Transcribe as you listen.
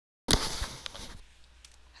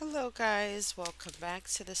Hello guys, welcome back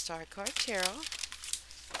to the Star Card Tarot.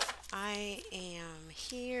 I am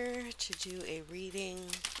here to do a reading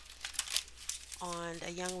on a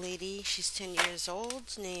young lady. She's 10 years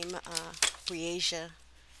old, named Breasia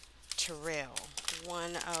Terrell.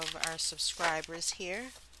 One of our subscribers here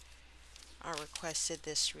requested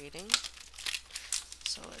this reading.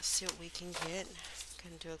 So let's see what we can get.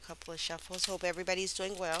 Gonna do a couple of shuffles. Hope everybody's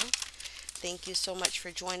doing well. Thank you so much for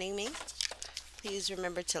joining me. Please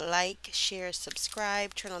remember to like, share,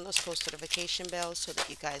 subscribe, turn on those post notification bells so that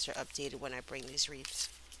you guys are updated when I bring these reads.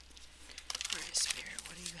 Alright, Spirit,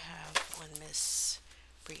 what do you have on Miss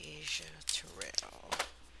Breasia Terrell?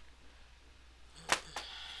 What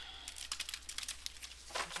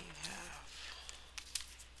do you have?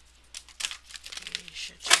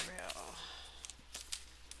 Breasia Terrell.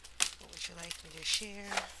 What would you like me to share?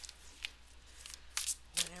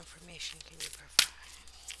 What information can you provide?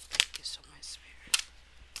 Thank you so much, Spirit.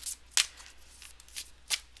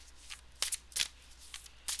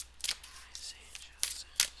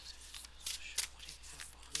 What do you have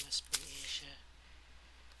on Miss Breasia?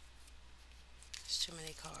 There's too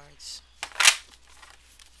many cards.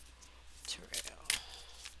 Terrell.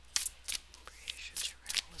 Breasia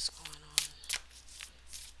Terrell, what's going on?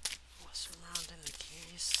 What's surrounding the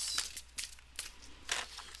case?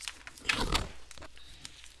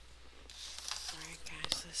 Alright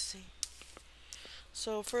guys, let's see.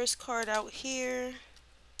 So first card out here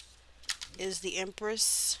is the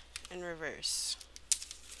Empress in reverse.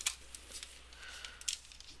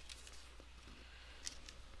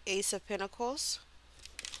 Ace of Pentacles.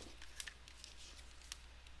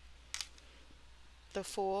 The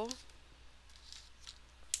Fool.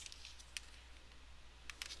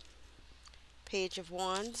 Page of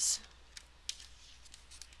Wands.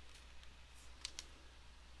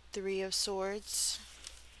 Three of Swords.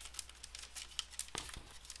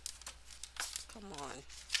 Come on.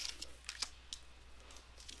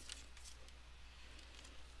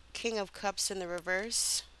 King of Cups in the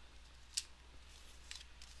reverse.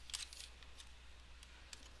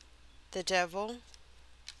 The Devil.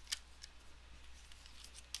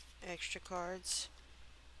 Extra cards.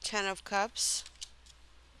 Ten of Cups.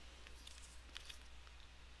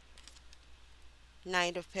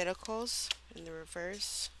 Knight of Pentacles in the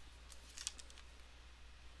reverse.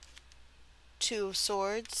 Two of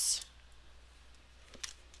Swords.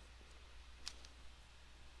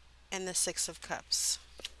 And the Six of Cups.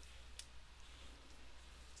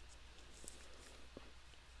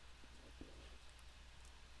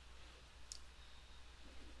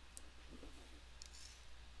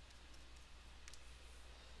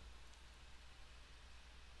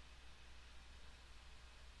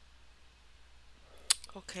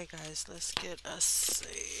 Okay guys, let's get us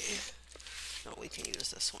a... No, we can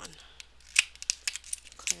use this one.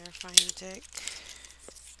 Clarifying deck.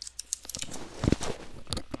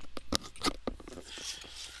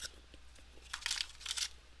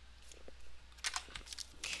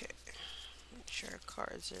 Okay. Make sure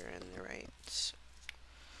cards are in the right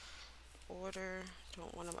order.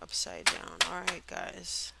 Don't want them upside down. Alright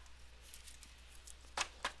guys.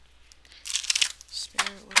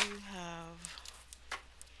 Spirit, what do you have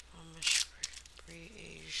on Miss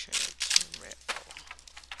Breasia Terrell?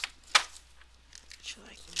 Would you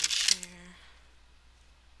like me to share?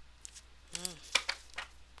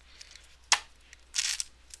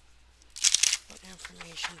 What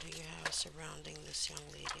information do you have surrounding this young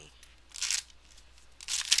lady?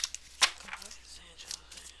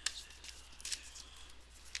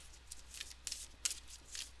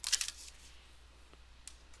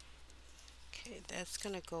 Okay, that's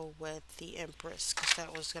going to go with the Empress because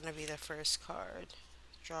that was going to be the first card.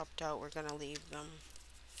 Dropped out, we're going to leave them.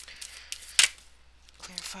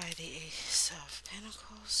 Clarify the Ace of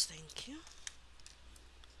Pentacles, thank you.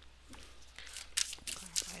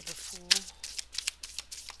 Clarify the Fool.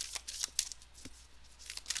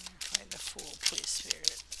 Clarify the Fool, please,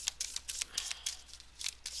 Spirit.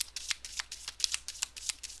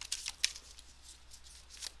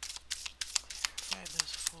 Clarify the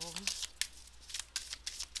Fool.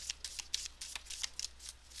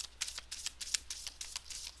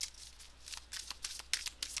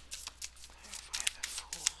 Clarify the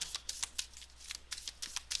Fool.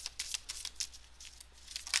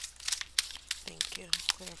 Thank you.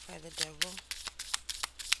 Clarify the Devil.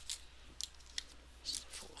 It's the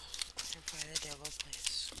Fool. Clarify the Devil,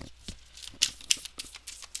 please.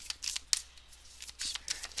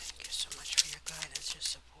 Spirit, thank you so much for your guidance, your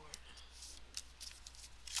support.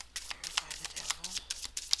 Clarify the Devil.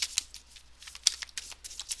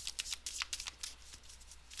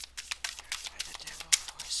 Clarify the Devil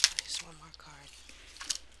for us, please. One more card.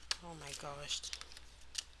 my gosh.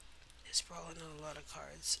 It's rolling a lot of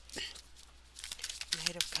cards.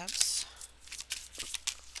 Knight of Cups.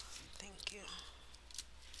 Thank you.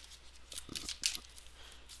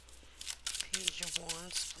 Page of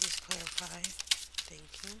Wands. Please clarify.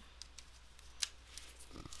 Thank you.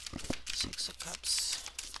 Six of Cups.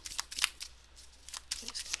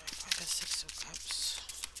 Please clarify the Six of Cups.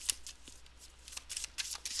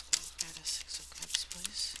 Please clarify the Six of Cups,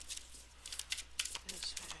 please.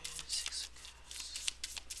 Please clarify the Six of Cups.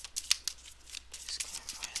 Please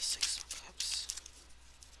clarify the Six of Cups.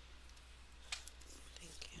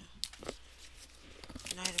 Thank you.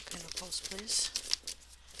 Knight of Pentacles, please.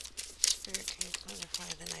 Spirit, can you clarify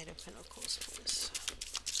the Knight of Pentacles, please?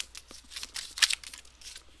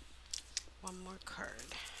 One more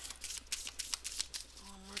card.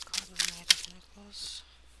 One more card on the Knight of Pentacles.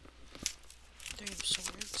 Three of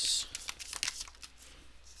Swords.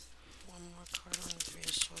 One more card on the Three of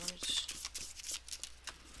Swords.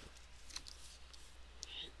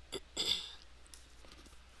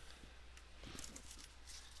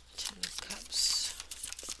 Ten of Cups.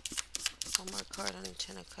 One more card on the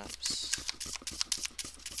Ten of Cups.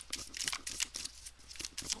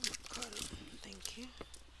 One more card. Thank you.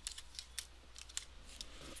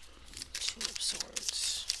 Two of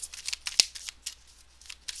Swords.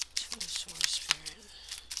 Two of Swords, Spirit.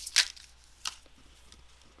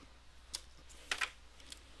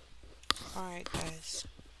 Alright, guys.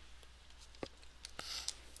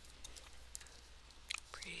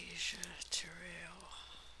 Breasia Terrell.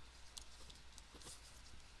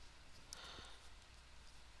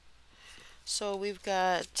 So we've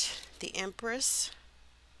got the Empress.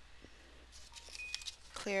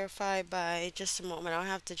 Clarified by, just a moment, I'll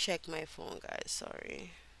have to check my phone, guys.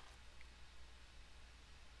 Sorry.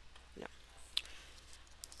 No.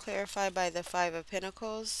 Clarified by the Five of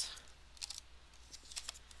Pentacles.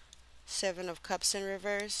 Seven of Cups in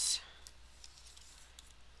reverse.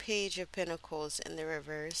 Page of Pentacles in the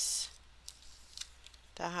reverse.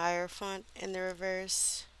 The Hierophant in the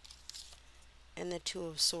reverse. And the Two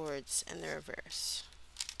of Swords in the reverse.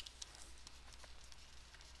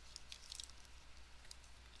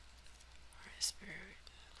 Alright, Spirit,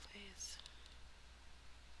 please.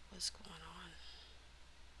 What's going on?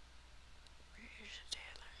 Breasia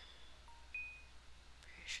Taylor.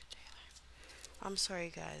 Breasia Taylor. I'm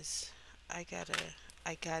sorry, guys. I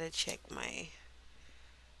gotta check my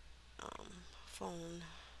phone.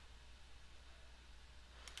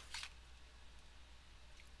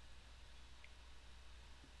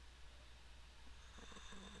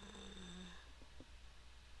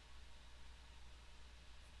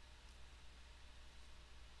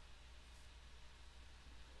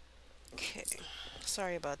 Okay,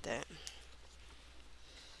 sorry about that.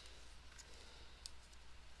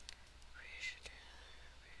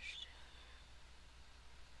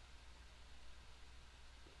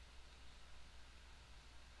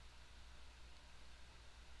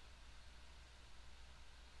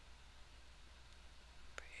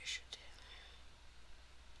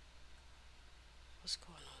 What's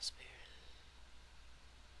going on, Spirit?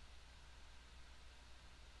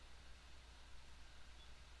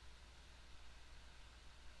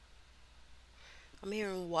 I'm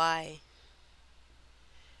hearing why.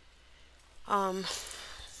 Um,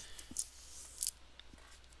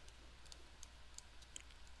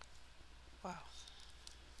 wow.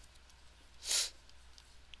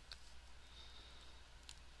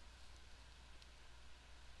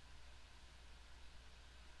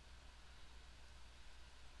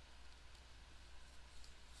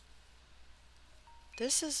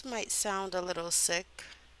 Might sound a little sick,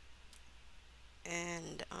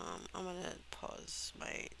 and I'm gonna pause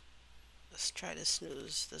my. Let's try to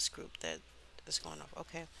snooze this group that is going off.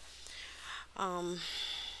 Okay. Um,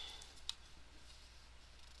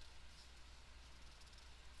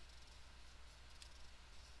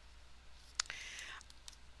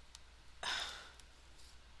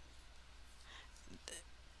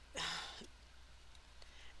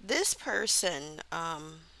 this person,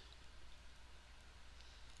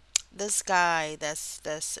 this guy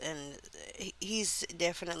that's in, he's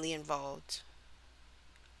definitely involved.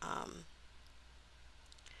 Um,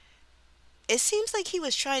 it seems like he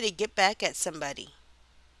was trying to get back at somebody.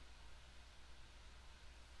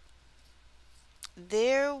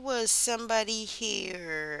 There was somebody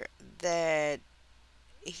here that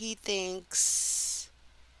he thinks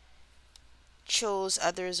chose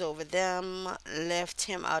others over them, left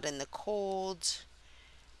him out in the cold.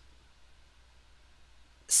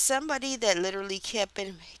 Somebody that literally kept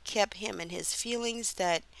him in his feelings.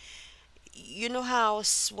 That, you know how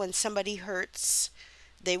when somebody hurts,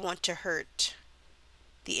 they want to hurt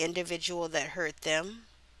the individual that hurt them.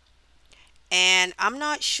 And I'm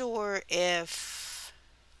not sure if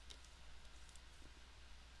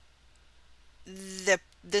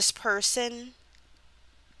this person,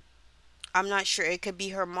 I'm not sure, it could be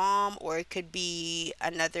her mom or it could be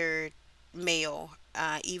another male,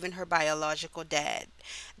 even her biological dad.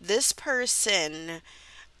 This person,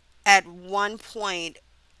 at one point,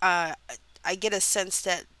 uh, I get a sense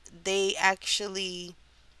that they actually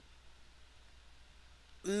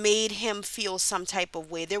made him feel some type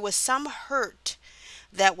of way. There was some hurt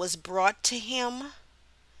that was brought to him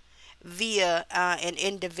via an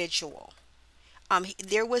individual.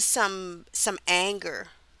 There was some anger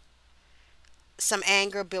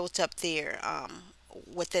built up there,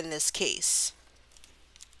 within this case.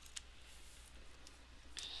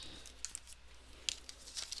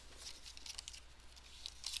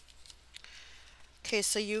 Okay,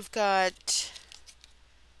 so you've got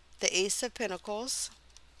the Ace of Pentacles,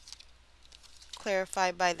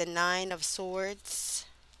 clarified by the Nine of Swords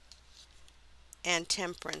and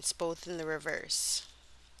Temperance, both in the reverse.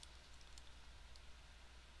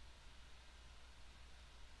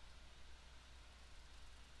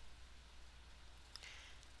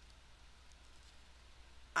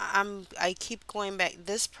 I keep going back.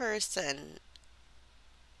 This person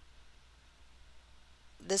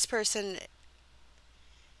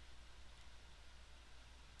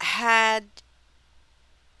had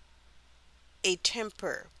a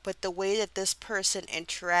temper, but the way that this person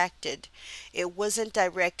interacted, it wasn't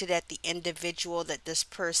directed at the individual that this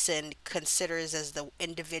person considers as the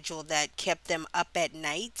individual that kept them up at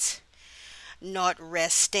night, not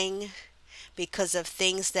resting because of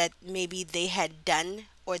things that maybe they had done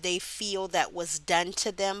or they feel that was done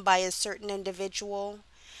to them by a certain individual.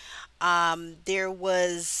 There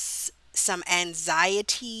was some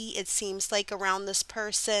anxiety, it seems like, around this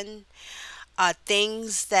person.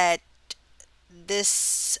 Things that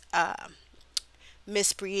this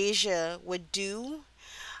Miss Breasia would do,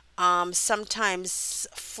 sometimes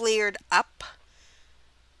flared up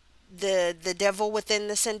the devil within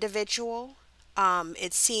this individual.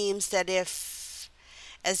 It seems that if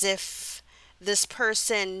as if this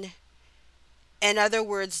person, in other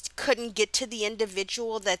words, couldn't get to the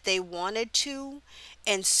individual that they wanted to,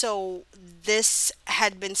 and so this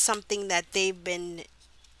had been something that they've been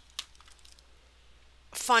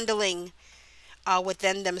fondling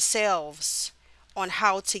within themselves on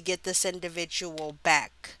how to get this individual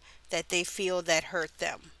back that they feel that hurt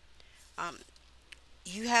them. Um,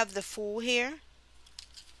 you have the Fool here,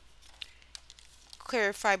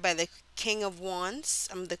 clarified by the King of Wands,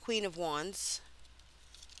 the Queen of Wands,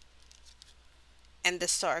 and the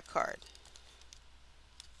Star card.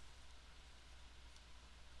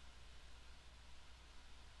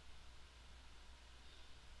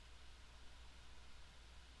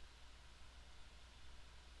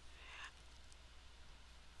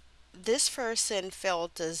 This person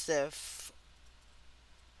felt as if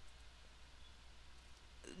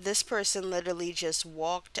this person literally just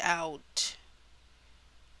walked out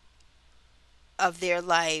of their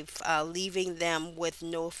life, leaving them with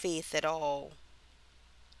no faith at all.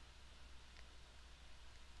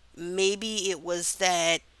 Maybe it was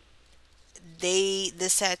that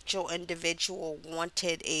this actual individual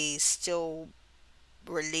wanted a still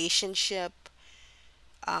relationship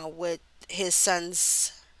with his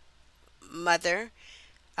son's mother,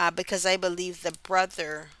 because I believe the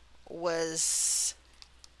brother was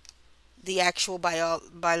the actual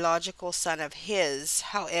biological son of his.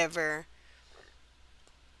 However,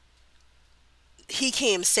 he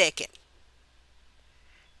came second.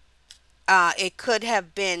 It could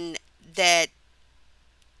have been that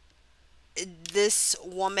this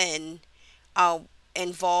woman, uh,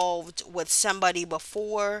 involved with somebody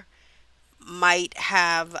before, might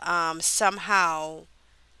have somehow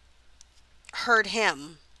hurt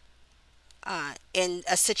him in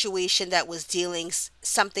a situation that was dealing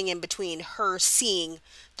something in between her seeing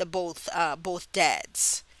the both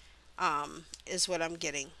dads, is what I'm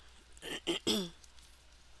getting.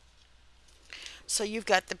 So you've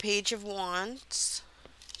got the Page of Wands,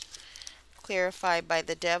 clarified by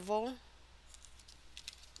the Devil,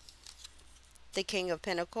 the King of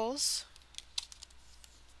Pentacles,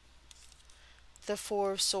 the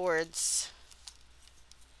Four of Swords,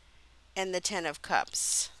 and the Ten of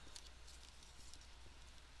Cups.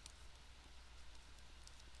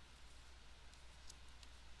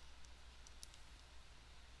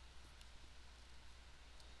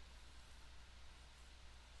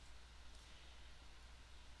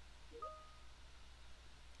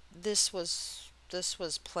 This was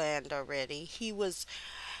planned already. He was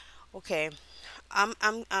okay.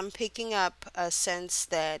 I'm picking up a sense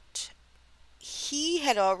that he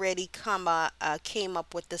had already came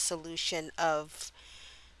up with the solution of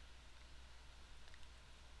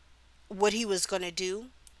what he was going to do.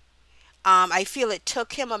 I feel it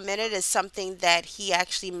took him a minute. Is something that he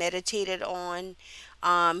actually meditated on.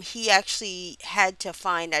 He actually had to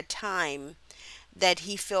find a time that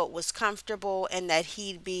he felt was comfortable and that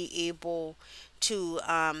he'd be able to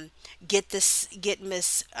get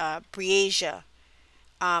Miss Breasia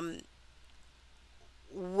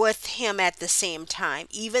with him at the same time,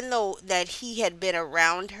 even though that he had been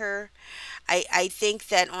around her. I think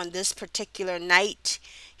that on this particular night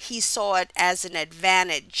he saw it as an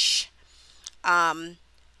advantage um,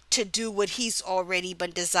 to do what he's already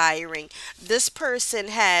been desiring. This person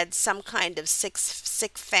had some kind of sick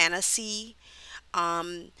fantasy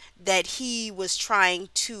that he was trying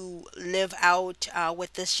to live out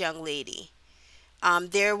with this young lady.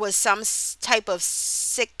 There was some type of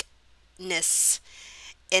sickness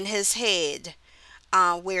in his head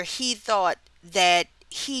where he thought that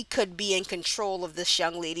he could be in control of this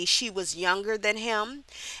young lady. She was younger than him,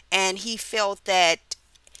 and he felt that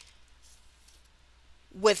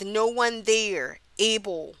with no one there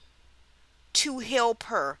able to help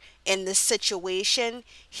her in this situation,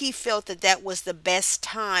 he felt that that was the best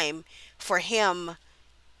time for him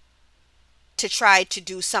to try to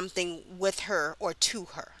do something with her or to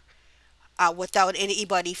her without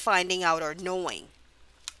anybody finding out or knowing.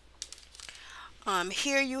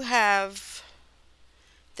 Here you have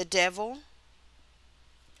the devil,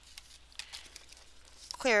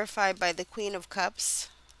 clarified by the Queen of Cups,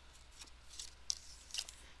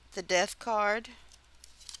 the Death card,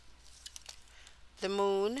 the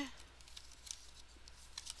Moon,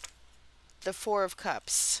 the Four of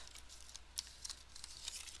Cups,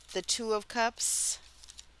 the Two of Cups,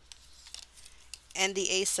 and the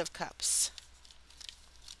Ace of Cups.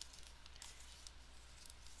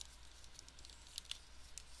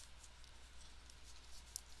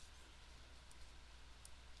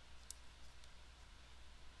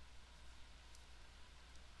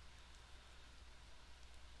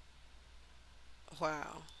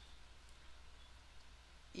 Wow.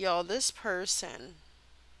 Y'all, this person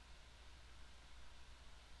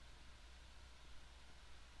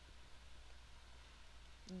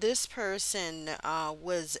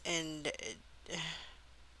was in,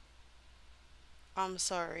 I'm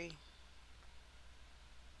sorry.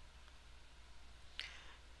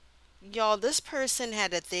 Y'all, this person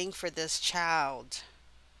had a thing for this child.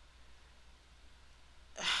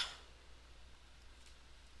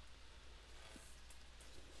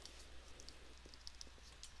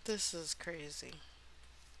 This is crazy.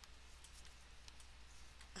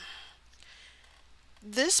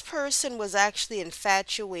 This person was actually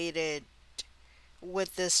infatuated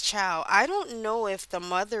with this child. I don't know if the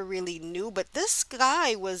mother really knew, but this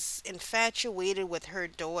guy was infatuated with her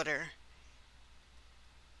daughter.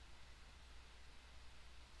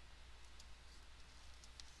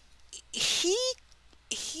 He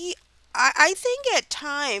he I think at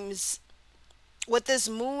times with this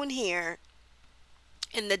moon here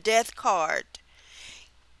in the death card,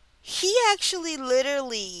 he actually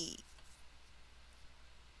literally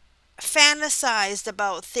fantasized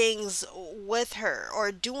about things with her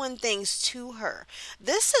or doing things to her.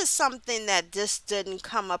 This is something that just didn't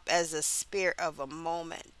come up as a spirit of a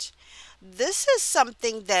moment. This is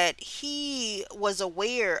something that he was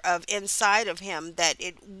aware of inside of him that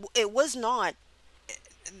it was not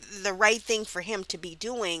the right thing for him to be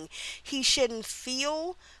doing. He shouldn't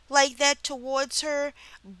feel like that towards her,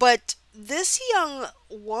 but this young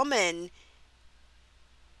woman,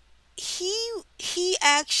 he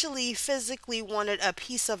actually physically wanted a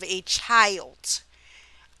piece of a child.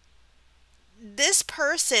 This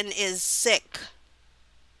person is sick.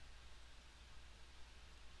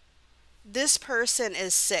 This person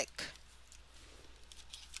is sick.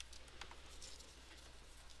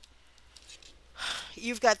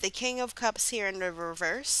 You've got the King of Cups here in the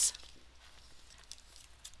reverse,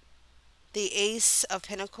 the Ace of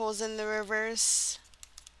Pentacles in the reverse,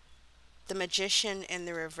 the Magician in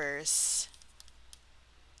the reverse,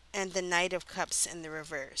 and the Knight of Cups in the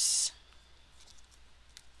reverse.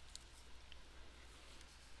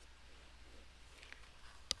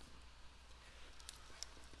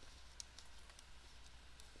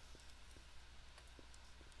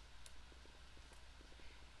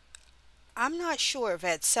 I'm not sure if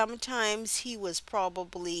at sometimes he was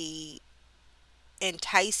probably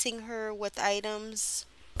enticing her with items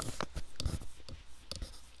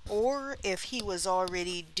or if he was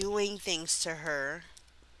already doing things to her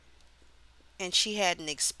and she hadn't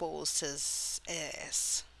exposed his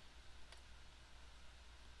ass.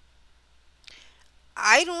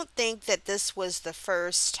 I don't think that this was the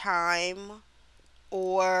first time,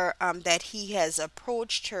 or that he has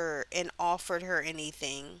approached her and offered her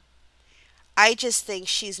anything. I just think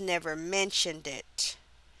she's never mentioned it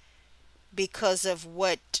because of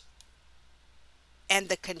what and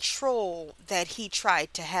the control that he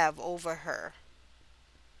tried to have over her.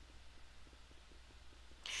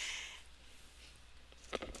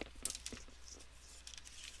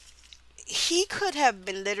 He could have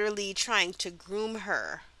been literally trying to groom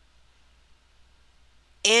her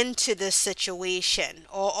into this situation,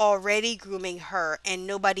 or already grooming her, and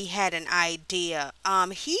nobody had an idea.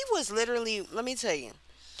 He was literally, let me tell you,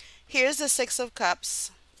 here's the 6 of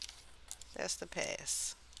Cups. That's the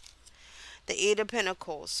past. The 8 of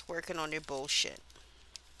Pentacles, working on their bullshit.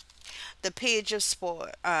 The Page of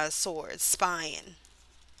Swords, spying.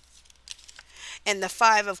 And the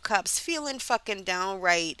 5 of Cups, feeling fucking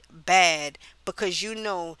downright bad because you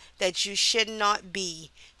know that you should not be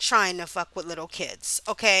trying to fuck with little kids,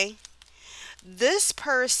 okay? This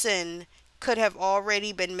person could have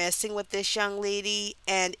already been messing with this young lady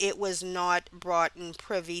and it was not brought in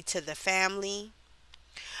privy to the family.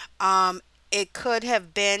 Um, it could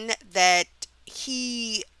have been that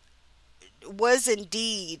he was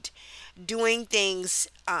indeed doing things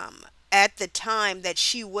at the time that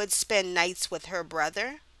she would spend nights with her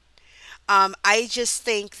brother. I just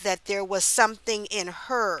think that there was something in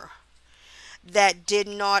her that did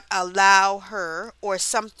not allow her, or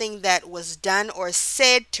something that was done or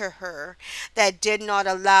said to her that did not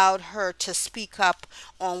allow her to speak up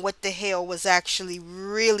on what the hell was actually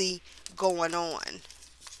really going on.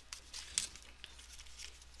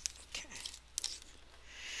 Okay.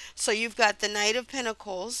 So you've got the Knight of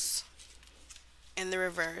Pentacles in the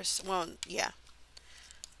reverse. Well, yeah.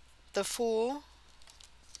 The Fool,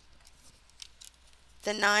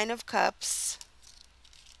 the 9 of Cups,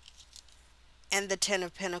 and the 10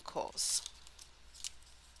 of Pentacles.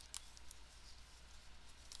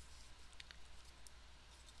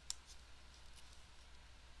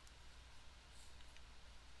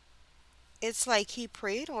 It's like he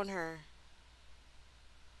preyed on her.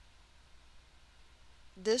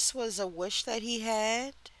 This was a wish that he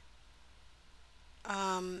had.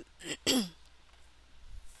 Um,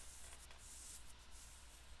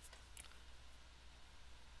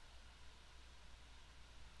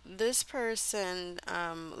 this person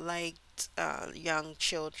liked young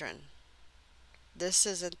children. This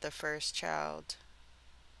isn't the first child.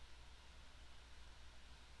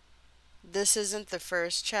 This isn't the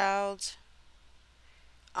first child.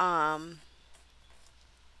 Um,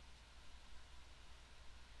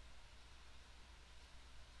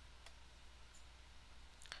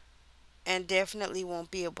 and definitely won't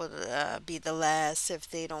be able to be the last if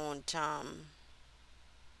they don't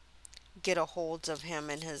get a hold of him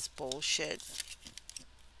and his bullshit.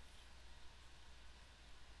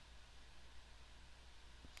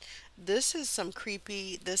 This is some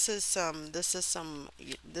creepy. This is some. This is some.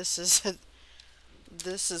 This is.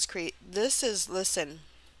 This is This is. Listen.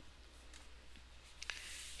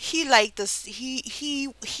 He liked this.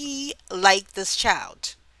 He liked this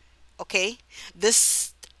child. Okay.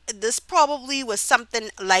 This probably was something,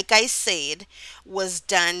 like I said, was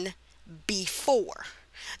done before.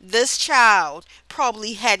 This child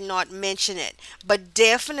probably had not mentioned it, but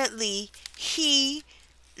definitely he,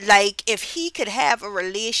 like, if he could have a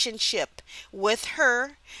relationship with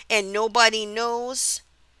her and nobody knows,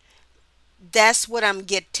 that's what I'm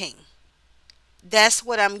getting. That's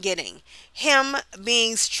what I'm getting. Him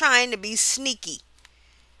being trying to be sneaky.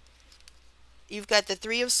 You've got the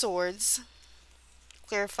 3 of Swords,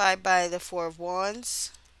 clarified by the 4 of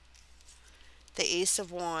Wands, the Ace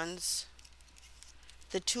of Wands,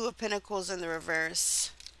 the 2 of Pentacles in the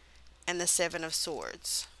reverse, and the 7 of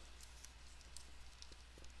Swords.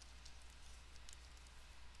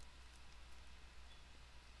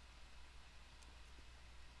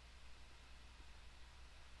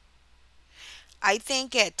 I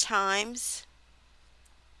think at times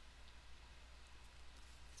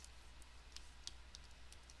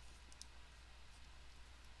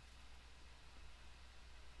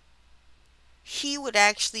he would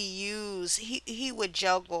actually use, he would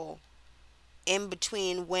juggle in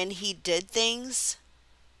between when he did things.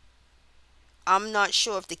 I'm not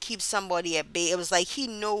sure if to keep somebody at bay. It was like he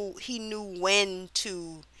knew when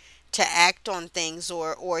to act on things,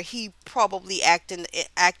 or he probably act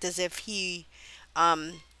as if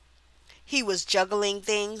um he was juggling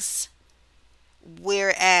things,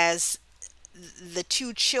 whereas the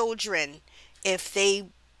 2 children, if they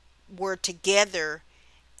were together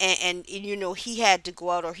and he had to go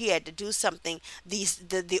out or he had to do something.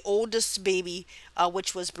 The oldest baby,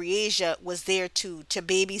 which was Breasia, was there to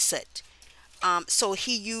babysit. So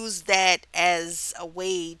he used that as a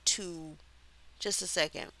way to, just a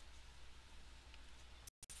second.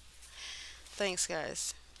 Thanks,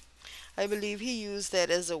 guys. I believe he used that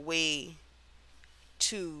as a way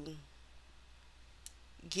to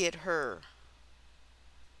get her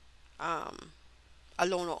um,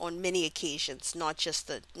 alone on many occasions, not just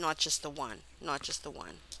the one.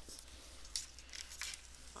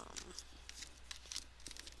 Um,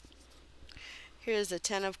 Here's the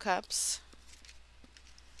Ten of Cups,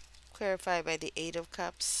 clarified by the Eight of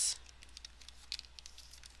Cups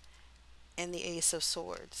and the Ace of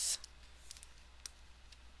Swords.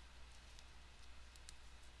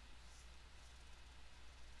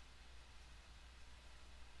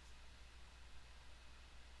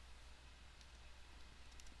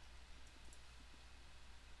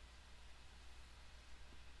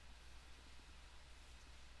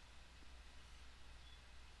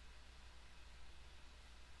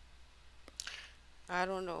 I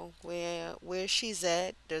don't know where she's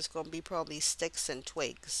at. There's gonna be probably sticks and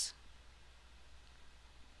twigs.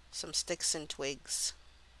 Some sticks and twigs,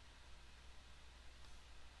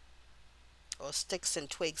 or sticks and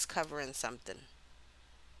twigs covering something.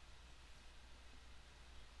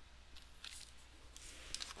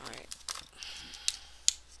 All right.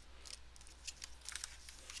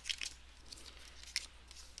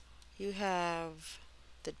 You have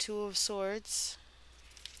the Two of Swords,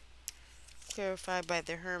 clarified by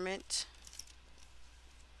the Hermit,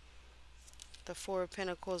 the Four of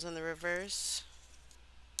Pentacles in the reverse,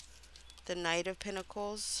 the Knight of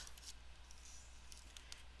Pentacles,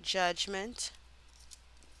 Judgment,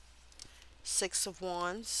 Six of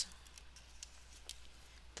Wands,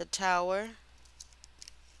 the Tower,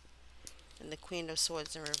 and the Queen of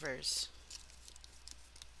Swords in reverse.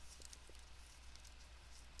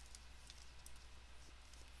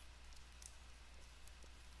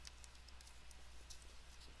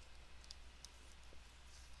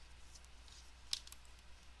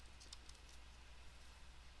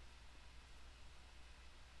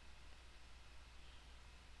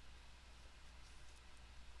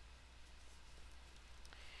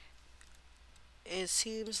 It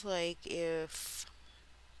seems like if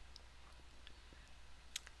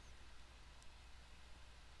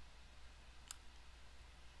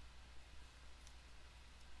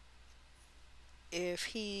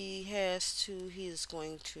he has to, he's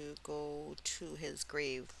going to go to his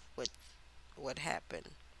grave with what happened.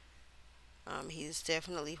 He's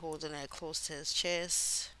definitely holding that close to his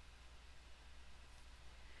chest.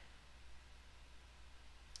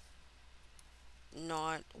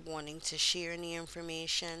 Not wanting to share any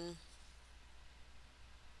information.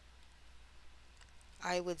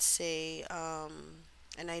 I would say,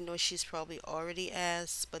 and I know she's probably already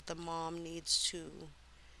asked, but the mom needs to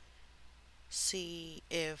see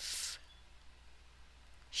if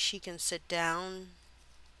she can sit down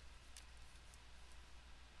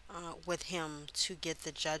with him to get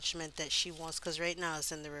the judgment that she wants, because right now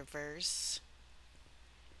it's in the reverse.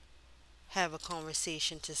 Have a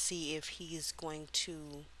conversation to see if he's going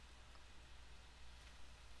to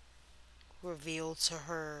reveal to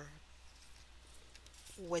her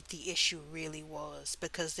what the issue really was,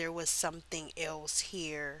 because there was something else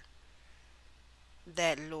here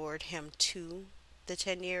that lured him to the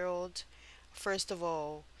 10-year-old. First of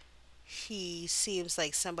all, he seems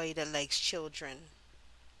like somebody that likes children,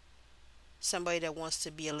 somebody that wants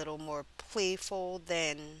to be a little more playful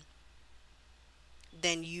than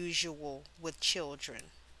usual with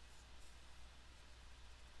children.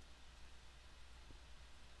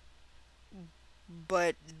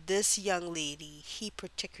 But this young lady, he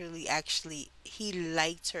particularly, actually, he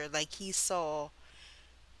liked her. Like, he saw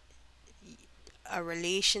a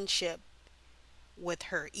relationship with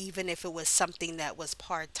her, even if it was something that was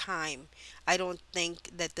part-time. I don't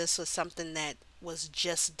think that this was something that was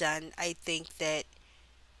just done. I think that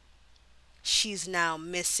she's now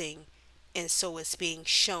missing, and so it's being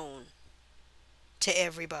shown to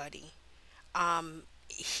everybody.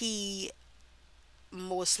 He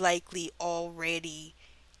most likely already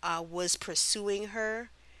was pursuing her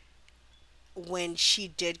when she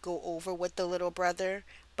did go over with the little brother,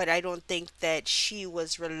 but I don't think that she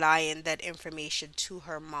was relaying that information to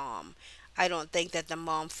her mom. I don't think that the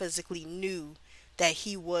mom physically knew that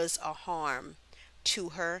he was a harm to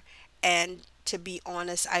her. And to be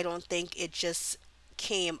honest, I don't think it just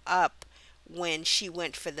came up when she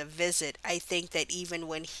went for the visit. I think that even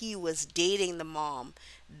when he was dating the mom,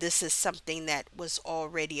 this is something that was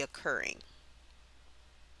already occurring.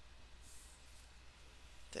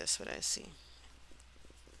 That's what I see.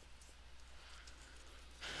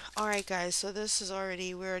 All right, guys. So this is we're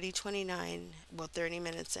already 29, well, 30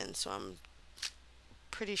 minutes in. So I'm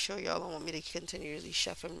pretty sure y'all don't want me to continually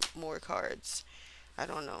shuffle more cards. I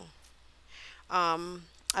don't know.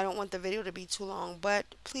 I don't want the video to be too long, but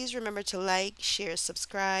please remember to like, share,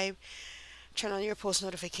 subscribe, turn on your post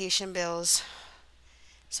notification bells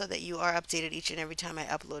so that you are updated each and every time I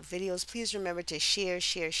upload videos. Please remember to share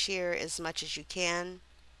as much as you can.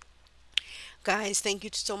 Guys, thank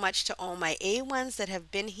you so much to all my A1s that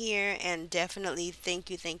have been here, and definitely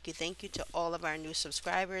thank you to all of our new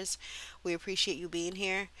subscribers. We appreciate you being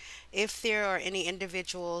here. If there are any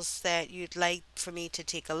individuals that you'd like for me to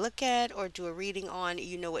take a look at or do a reading on,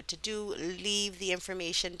 you know what to do. Leave the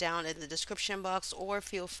information down in the description box or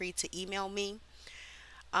feel free to email me.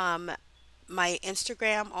 Um, my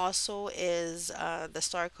Instagram also is the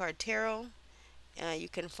Star Card Tarot. You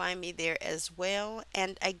can find me there as well.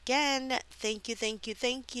 And again,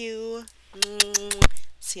 thank you.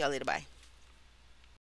 See y'all later. Bye.